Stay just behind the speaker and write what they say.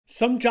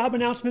Some job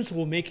announcements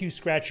will make you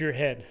scratch your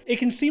head. It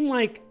can seem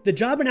like the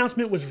job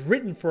announcement was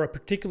written for a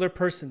particular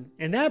person,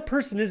 and that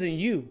person isn't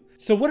you.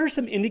 So what are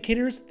some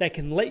indicators that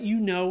can let you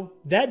know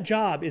that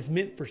job is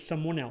meant for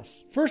someone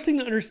else? First thing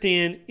to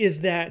understand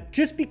is that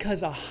just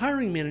because a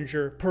hiring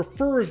manager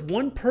prefers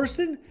one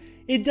person,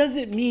 it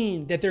doesn't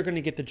mean that they're going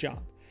to get the job.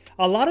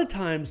 A lot of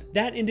times,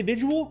 that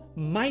individual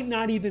might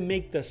not even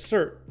make the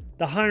cert,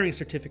 the hiring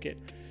certificate.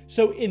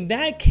 So in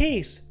that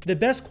case, the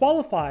best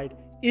qualified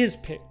is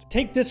picked.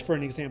 Take this for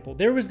an example.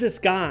 There was this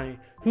guy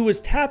who was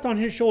tapped on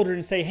his shoulder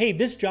and say, hey,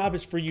 this job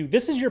is for you.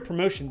 This is your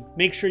promotion.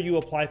 Make sure you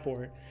apply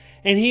for it.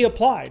 And he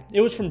applied. It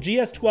was from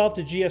GS12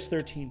 to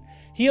GS13.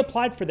 He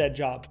applied for that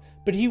job,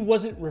 but he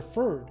wasn't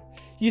referred.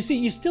 You see,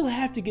 you still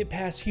have to get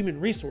past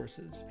human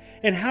resources.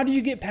 And how do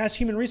you get past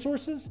human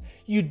resources?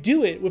 You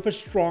do it with a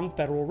strong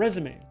federal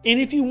resume. And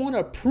if you want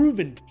a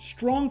proven,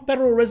 strong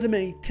federal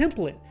resume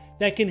template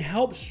that can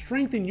help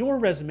strengthen your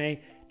resume,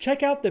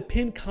 check out the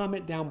pinned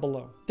comment down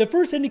below. The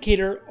first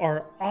indicator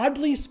are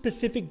oddly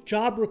specific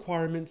job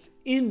requirements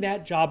in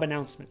that job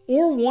announcement,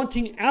 or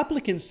wanting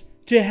applicants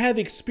to have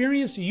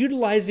experience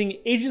utilizing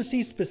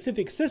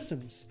agency-specific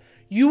systems.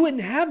 You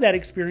wouldn't have that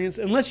experience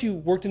unless you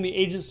worked in the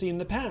agency in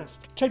the past.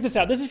 Check this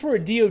out. This is for a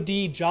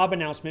DoD job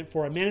announcement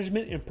for a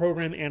management and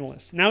program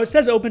analyst. Now it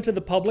says open to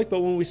the public, but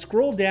when we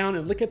scroll down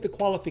and look at the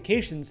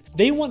qualifications,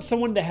 they want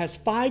someone that has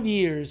 5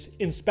 years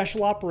in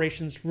special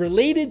operations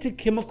related to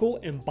chemical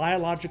and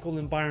biological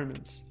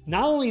environments.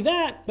 Not only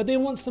that, but they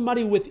want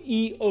somebody with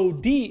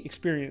EOD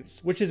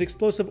experience, which is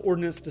explosive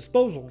ordnance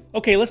disposal.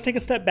 Okay, let's take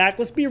a step back.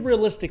 Let's be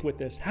realistic with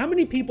this. How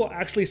many people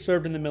actually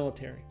served in the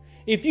military?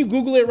 If you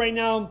Google it right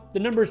now, the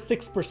number is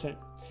 6%.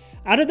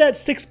 Out of that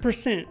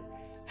 6%,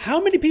 how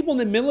many people in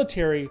the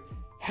military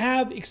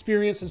have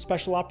experience in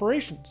special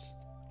operations?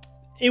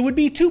 It would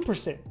be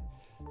 2%.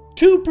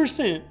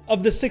 2%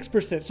 of the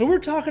 6%. So we're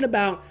talking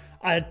about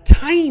a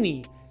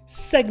tiny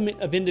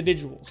segment of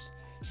individuals.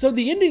 So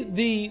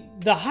the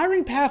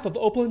hiring path of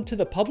open to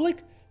the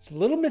public is a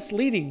little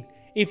misleading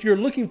if you're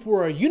looking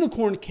for a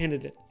unicorn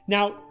candidate.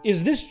 Now,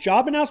 is this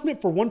job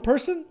announcement for one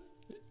person?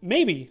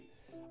 Maybe.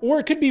 Or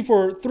it could be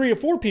for 3 or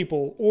 4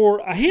 people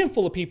or a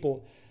handful of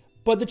people.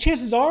 But the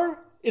chances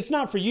are it's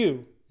not for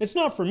you. It's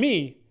not for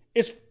me.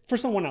 It's for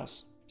someone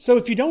else. So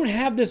if you don't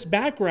have this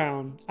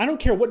background, I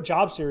don't care what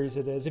job series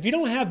it is. If you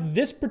don't have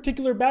this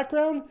particular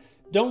background,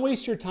 don't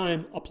waste your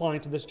time applying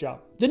to this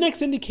job. The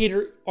next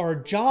indicator are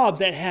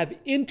jobs that have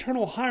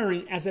internal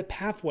hiring as a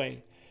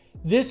pathway.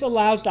 This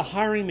allows the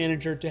hiring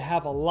manager to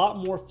have a lot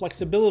more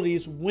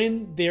flexibilities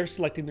when they're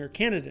selecting their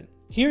candidate.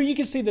 Here you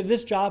can see that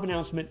this job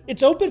announcement,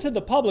 it's open to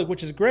the public,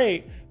 which is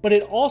great, but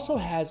it also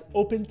has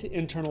open to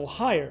internal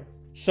hire.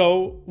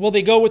 So will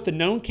they go with the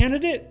known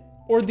candidate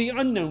or the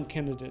unknown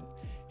candidate?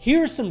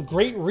 Here are some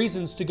great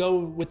reasons to go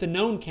with the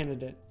known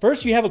candidate.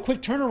 First, you have a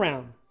quick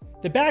turnaround.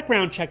 The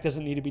background check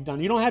doesn't need to be done.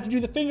 You don't have to do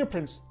the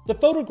fingerprints, the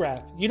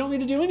photograph. You don't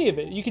need to do any of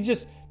it. You can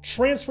just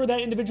transfer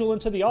that individual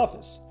into the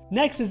office.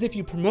 Next is if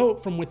you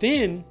promote from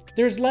within,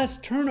 there's less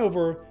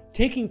turnover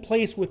taking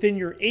place within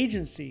your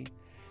agency.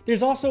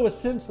 There's also a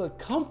sense of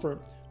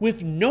comfort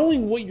with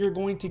knowing what you're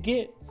going to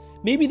get.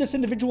 Maybe this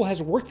individual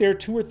has worked there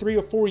 2 or 3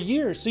 or 4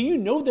 years, so you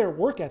know their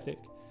work ethic.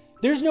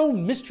 There's no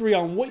mystery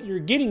on what you're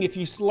getting if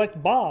you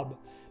select Bob.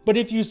 But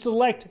if you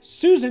select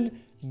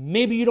Susan,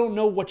 maybe you don't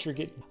know what you're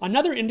getting.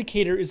 Another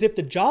indicator is if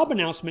the job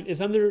announcement is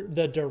under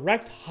the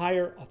direct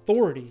hire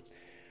authority.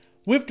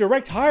 With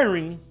direct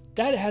hiring,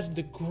 that has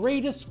the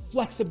greatest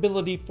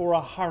flexibility for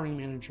a hiring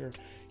manager.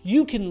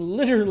 You can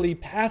literally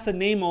pass a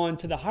name on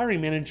to the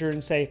hiring manager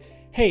and say,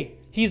 hey,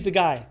 he's the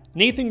guy.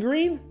 Nathan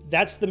Green,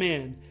 that's the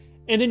man.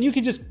 And then you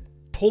can just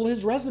pull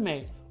his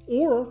resume.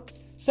 Or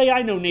say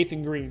I know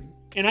Nathan Green,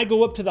 and I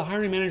go up to the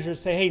hiring manager and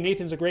say, hey,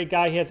 Nathan's a great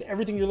guy. He has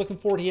everything you're looking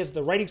for. He has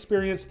the right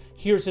experience.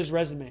 Here's his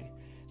resume.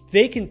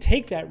 They can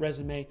take that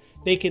resume.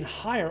 They can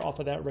hire off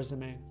of that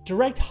resume.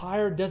 Direct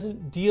hire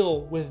doesn't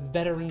deal with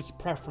veterans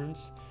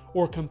preference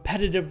or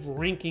competitive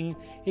ranking.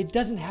 It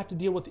doesn't have to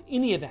deal with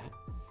any of that.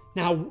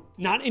 Now,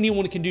 not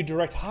anyone can do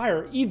direct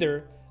hire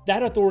either.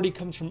 That authority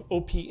comes from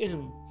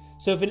OPM.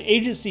 So if an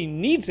agency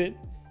needs it,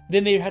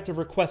 then they have to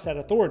request that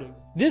authority.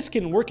 This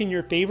can work in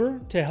your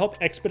favor to help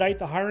expedite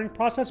the hiring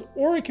process,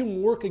 or it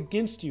can work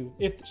against you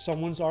if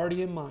someone's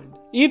already in mind.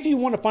 If you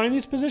want to find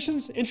these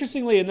positions,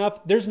 interestingly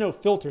enough, there's no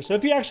filter. So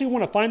if you actually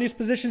want to find these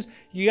positions,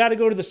 you got to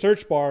go to the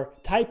search bar,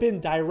 type in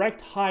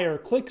direct hire,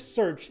 click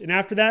search, and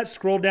after that,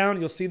 scroll down,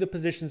 you'll see the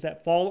positions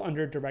that fall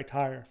under direct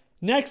hire.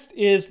 Next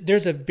is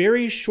there's a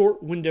very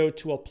short window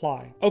to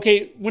apply.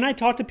 Okay, when I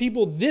talk to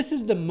people, this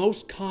is the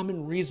most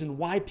common reason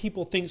why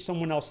people think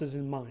someone else is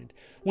in mind.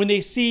 When they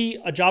see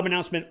a job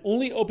announcement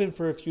only open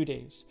for a few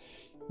days.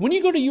 When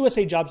you go to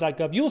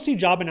USAJobs.gov, you'll see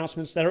job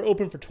announcements that are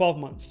open for 12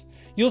 months.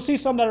 You'll see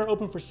some that are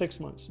open for 6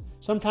 months,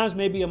 sometimes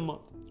maybe a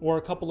month or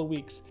a couple of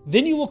weeks.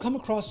 Then you will come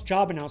across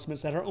job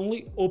announcements that are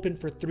only open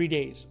for 3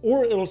 days,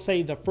 or it'll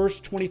say the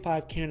first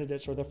 25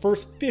 candidates or the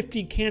first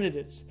 50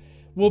 candidates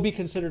will be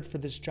considered for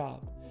this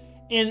job.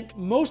 And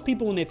most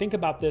people, when they think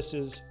about this,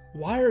 is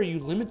why are you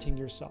limiting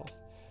yourself?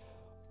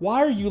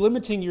 Why are you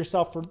limiting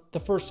yourself for the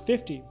first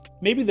 50?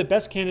 Maybe the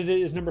best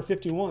candidate is number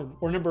 51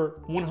 or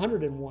number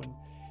 101.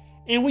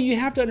 And what you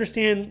have to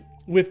understand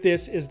with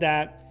this is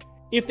that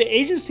if the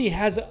agency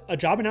has a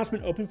job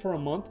announcement open for a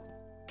month,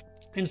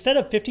 instead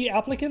of 50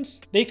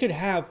 applicants, they could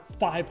have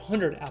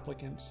 500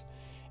 applicants.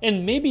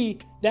 And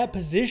maybe that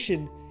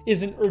position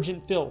is an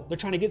urgent fill. They're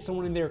trying to get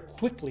someone in there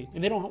quickly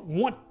and they don't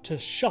want to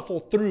shuffle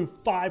through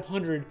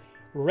 500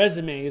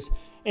 resumes.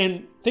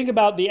 And think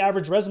about the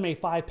average resume,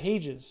 5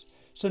 pages.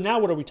 So now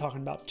what are we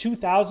talking about?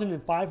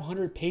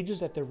 2,500 pages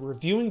that they're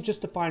reviewing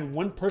just to find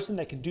one person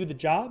that can do the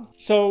job?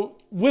 So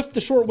with the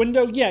short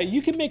window, yeah,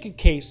 you can make a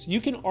case. You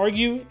can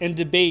argue and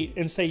debate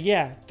and say,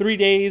 yeah, 3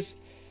 days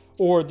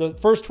or the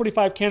first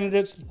 25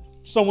 candidates,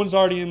 someone's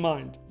already in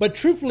mind. But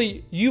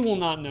truthfully, you will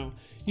not know.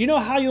 You know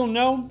how you'll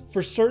know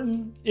for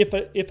certain if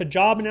a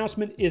job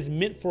announcement is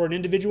meant for an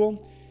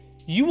individual?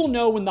 You will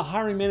know when the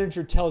hiring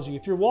manager tells you.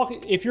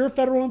 If you're a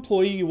federal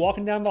employee, you're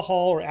walking down the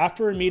hall or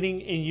after a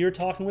meeting and you're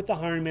talking with the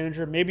hiring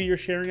manager, maybe you're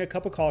sharing a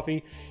cup of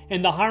coffee,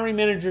 and the hiring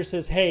manager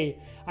says, hey,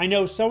 I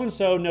know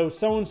so-and-so knows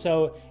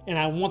so-and-so, and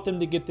I want them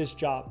to get this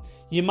job.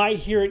 You might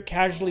hear it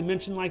casually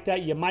mentioned like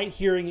that. You might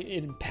hear it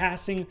in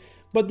passing.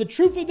 But the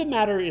truth of the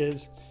matter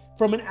is,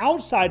 from an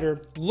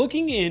outsider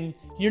looking in,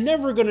 you're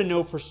never going to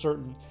know for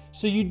certain.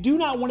 So you do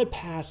not want to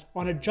pass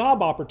on a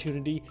job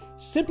opportunity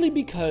simply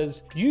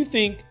because you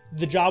think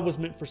the job was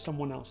meant for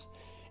someone else.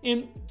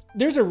 And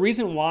there's a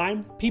reason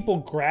why people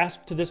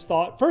grasp to this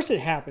thought. First, it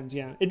happens.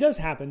 Yeah, it does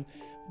happen.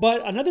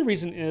 But another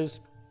reason is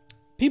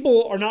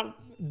people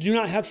do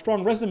not have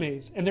strong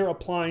resumes and they're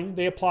applying.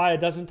 They apply a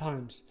dozen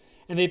times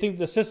and they think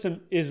the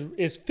system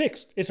is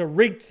fixed. It's a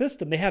rigged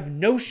system. They have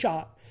no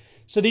shot.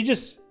 So they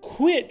just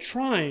quit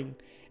trying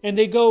and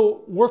they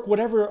go work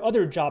whatever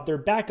other job, their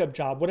backup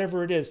job,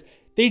 whatever it is.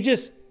 They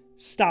just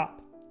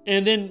stop.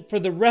 And then for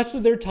the rest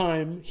of their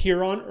time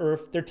here on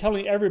earth, they're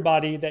telling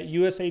everybody that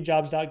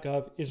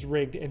USAJobs.gov is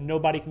rigged and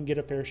nobody can get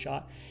a fair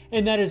shot.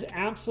 And that is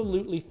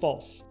absolutely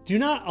false. Do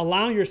not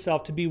allow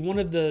yourself to be one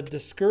of the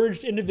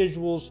discouraged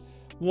individuals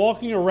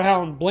walking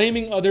around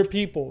blaming other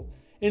people.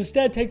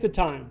 Instead, take the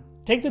time.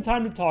 Take the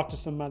time to talk to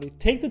somebody.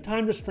 Take the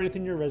time to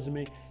strengthen your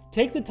resume.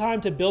 Take the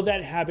time to build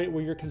that habit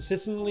where you're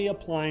consistently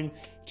applying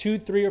 2,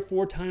 3, or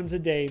 4 times a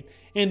day.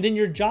 And then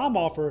your job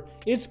offer,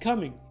 it's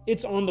coming.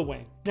 It's on the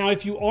way. Now,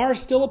 if you are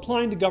still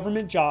applying to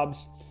government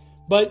jobs,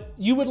 but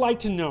you would like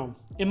to know,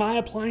 am I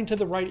applying to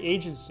the right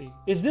agency?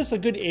 Is this a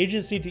good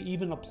agency to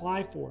even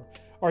apply for?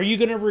 Are you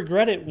going to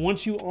regret it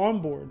once you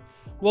onboard?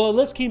 Well, a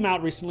list came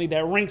out recently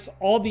that ranks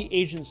all the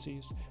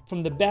agencies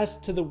from the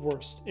best to the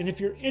worst. And if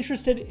you're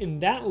interested in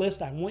that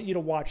list, I want you to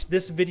watch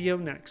this video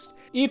next.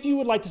 If you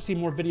would like to see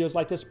more videos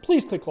like this,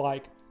 please click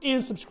like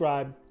and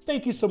subscribe.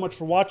 Thank you so much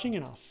for watching,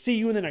 and I'll see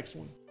you in the next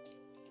one.